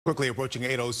Quickly approaching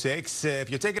 8:06. If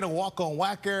you're taking a walk on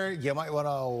Wacker, you might want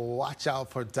to watch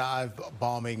out for dive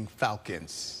bombing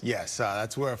falcons. Yes,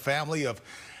 that's where a family of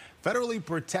federally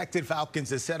protected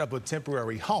falcons has set up a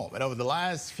temporary home. And over the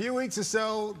last few weeks or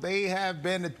so, they have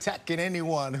been attacking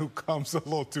anyone who comes a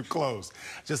little too close.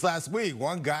 Just last week,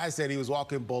 one guy said he was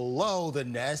walking below the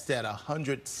nest at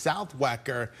 100 South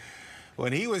Wacker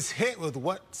when he was hit with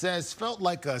what felt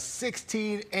like a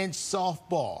 16-inch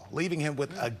softball, leaving him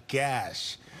with a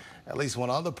gash. At least one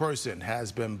other person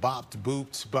has been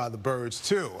booped by the birds,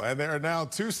 too. And there are now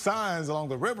two signs along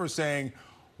the river saying,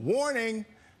 warning,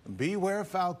 beware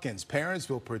falcons. Parents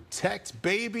will protect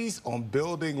babies on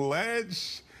building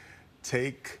ledge.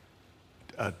 Take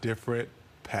a different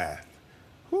path.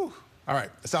 Whew. All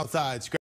right, it's outside.